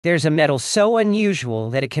There's a metal so unusual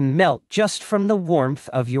that it can melt just from the warmth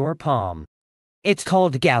of your palm. It's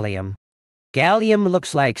called gallium. Gallium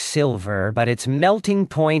looks like silver, but its melting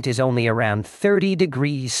point is only around 30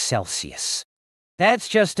 degrees Celsius. That's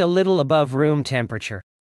just a little above room temperature.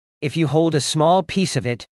 If you hold a small piece of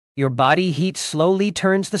it, your body heat slowly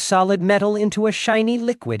turns the solid metal into a shiny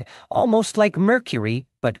liquid, almost like mercury,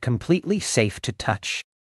 but completely safe to touch.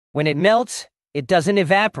 When it melts, it doesn't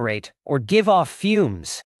evaporate or give off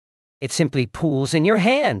fumes. It simply pools in your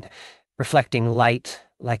hand, reflecting light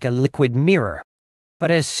like a liquid mirror. But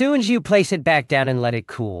as soon as you place it back down and let it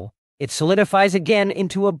cool, it solidifies again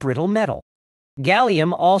into a brittle metal.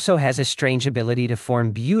 Gallium also has a strange ability to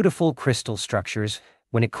form beautiful crystal structures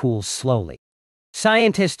when it cools slowly.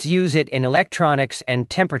 Scientists use it in electronics and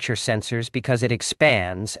temperature sensors because it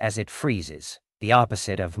expands as it freezes, the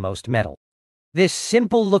opposite of most metal. This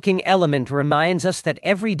simple-looking element reminds us that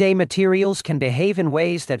everyday materials can behave in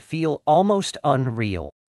ways that feel almost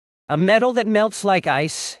unreal. A metal that melts like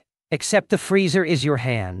ice, except the freezer is your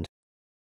hand.